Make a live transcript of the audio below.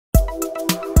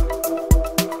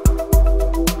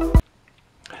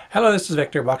Hello, this is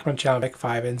Victor. Welcome to channel Vic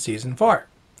 5 in Season 4.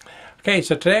 Okay,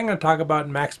 so today I'm going to talk about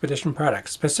Maxpediton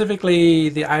products, specifically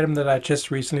the item that I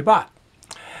just recently bought,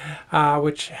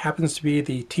 which happens to be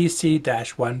the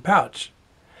TC-1 pouch.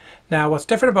 Now, what's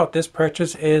different about this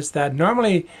purchase is that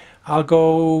normally I'll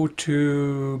go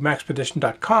to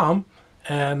Maxpediton.com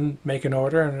and make an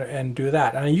order and do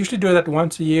that. And I usually do that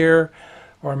once a year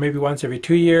or maybe once every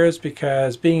 2 years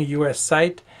because being a US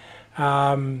site,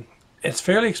 it's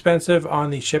fairly expensive on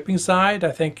the shipping side.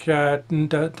 I think it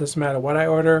doesn't matter what I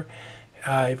order,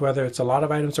 whether it's a lot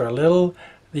of items or a little,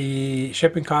 the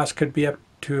shipping cost could be up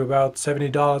to about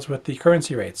 $70 with the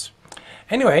currency rates.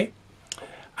 Anyway,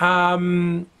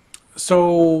 so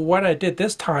what I did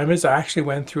this time is I actually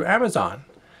went through Amazon.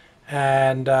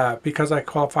 And because I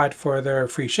qualified for their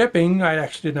free shipping, I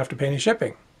actually didn't have to pay any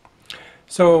shipping.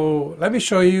 So let me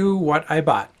show you what I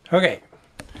bought. Okay,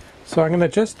 so I'm going to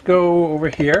just go over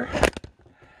here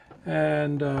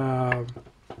and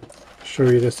show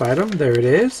you this item. There it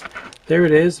is. There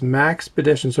it is,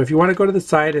 Maxpediton. So if you want to go to the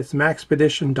site, it's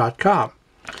maxpediton.com.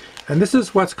 And this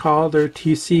is what's called their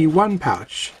TC-1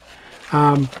 pouch.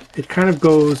 It kind of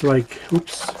goes like,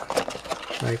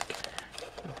 like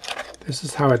this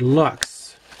is how it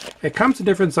looks. It comes in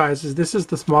different sizes. This is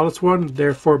the smallest one,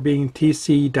 therefore being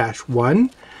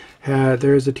TC-1.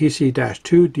 There is a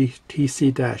TC-2,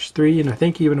 TC-3, and I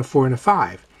think even a 4 and a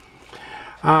 5.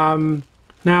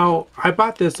 Now, I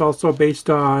bought this also based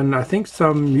on, I think,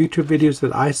 some YouTube videos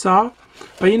that I saw.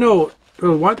 But you know,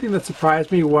 one thing that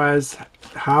surprised me was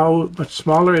how much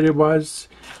smaller it was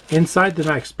inside than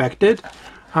I expected.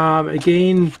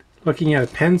 Again, looking at a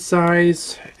pen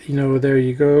size, you know, there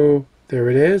you go. There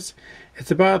it is.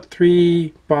 It's about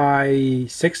 3 by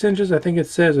 6 inches, I think it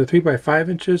says, or 3 by 5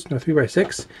 inches, no, 3 by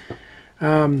 6.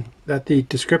 That the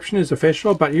description is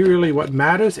official, but really what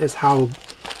matters is how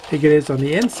big it is on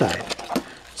the inside.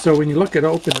 So when you look at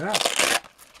open it up,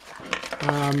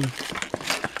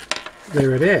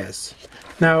 there it is.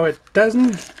 Now it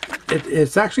doesn't,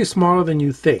 it's actually smaller than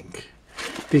you think,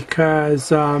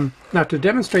 because now to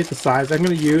demonstrate the size, I'm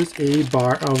going to use a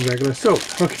bar of regular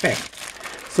soap. Okay,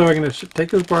 so I'm going to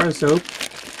take this bar of soap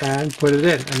and put it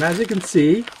in, and as you can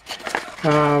see,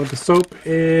 the soap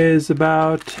is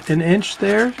about an inch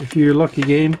there. If you look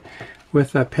again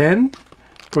with a pen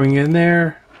going in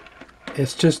there,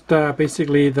 it's just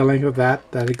basically the length of that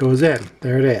it goes in.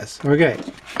 There it is. Okay,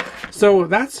 so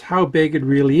that's how big it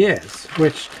really is,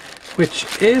 which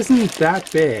isn't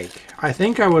that big. I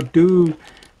think I would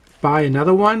buy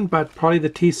another one, but probably the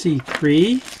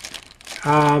TC3.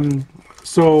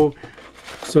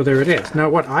 So there it is. Now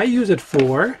what I use it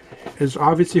for is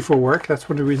obviously for work. That's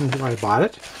one of the reasons why I bought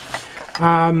it.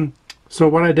 So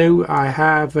what I do, I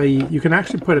have you can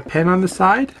actually put a pen on the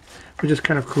side, which is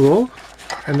kind of cool.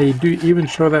 And they do even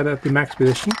show that at the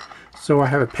Maxpediton. So I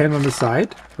have a pen on the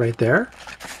side, right there.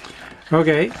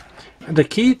 Okay, the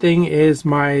key thing is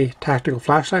my tactical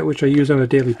flashlight, which I use on a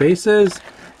daily basis.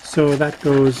 So that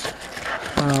goes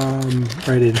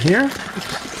right in here.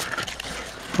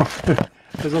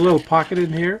 There's a little pocket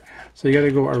in here, so you got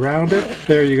to go around it.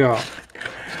 There you go.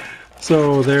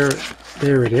 So there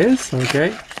it is.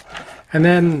 Okay, and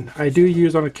then I do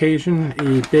use on occasion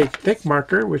a big thick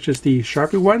marker, which is the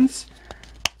Sharpie ones.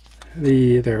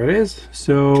 There it is.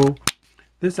 So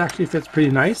this actually fits pretty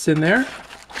nice in there,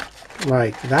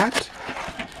 like that.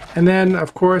 And then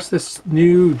of course this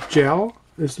new gel.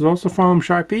 This is also from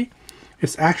Sharpie.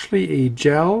 It's actually a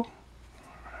gel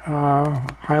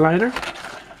highlighter.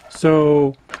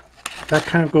 So that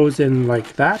kind of goes in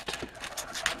like that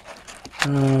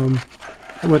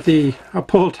with a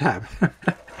pull tab.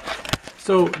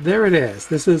 So there it is.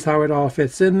 This is how it all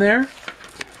fits in there.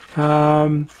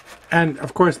 And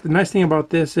of course the nice thing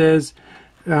about this is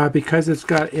because it's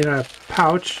got in a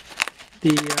pouch,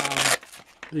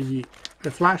 the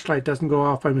flashlight doesn't go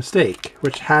off by mistake,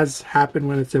 which has happened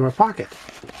when it's in my pocket.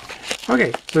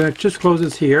 Okay, so it just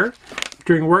closes here.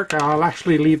 During work, I'll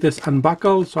actually leave this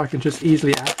unbuckled so I can just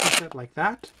easily access it like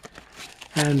that.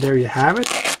 And there you have it.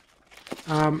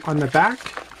 On the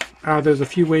back, there's a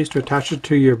few ways to attach it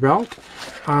to your belt.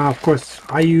 Of course,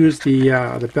 I use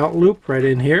the belt loop right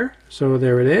in here. So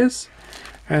there it is.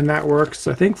 And that works,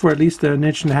 I think, for at least 1.5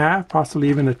 inches, possibly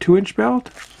even a 2-inch belt.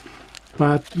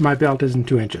 But my belt isn't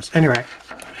 2 inches. Anyway.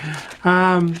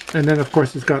 And then, of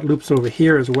course, it's got loops over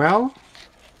here as well.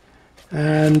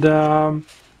 And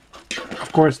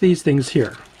of course these things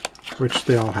here, which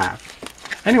they all have.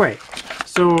 Anyway,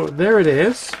 so there it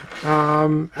is.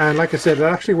 And like I said, it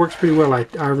actually works pretty well.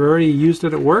 I've already used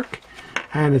it at work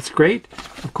and it's great.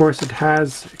 Of course it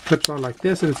clips on like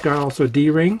this, and it's got also a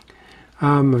D-ring.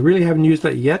 I really haven't used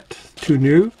that yet, too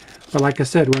new. But like I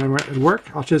said, when I'm at work,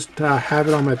 I'll just have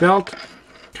it on my belt,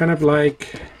 kind of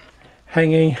like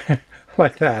hanging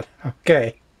like that.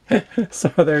 Okay, so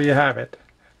there you have it.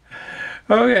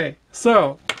 Okay,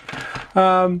 so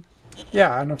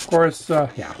yeah, and of course,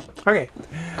 yeah. Okay,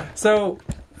 so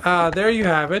there you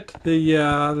have it, the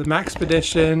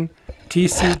Maxpediton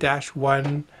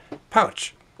TC-1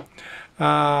 pouch,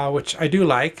 which I do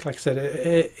like. Like I said,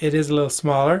 it is a little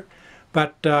smaller,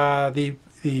 but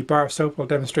the bar of soap will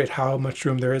demonstrate how much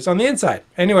room there is on the inside.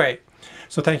 Anyway,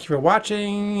 so thank you for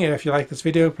watching. If you like this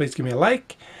video, please give me a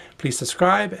like. Please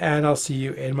subscribe, and I'll see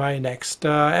you in my next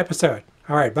episode.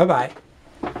 All right, bye-bye.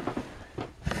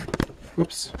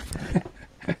 Oops.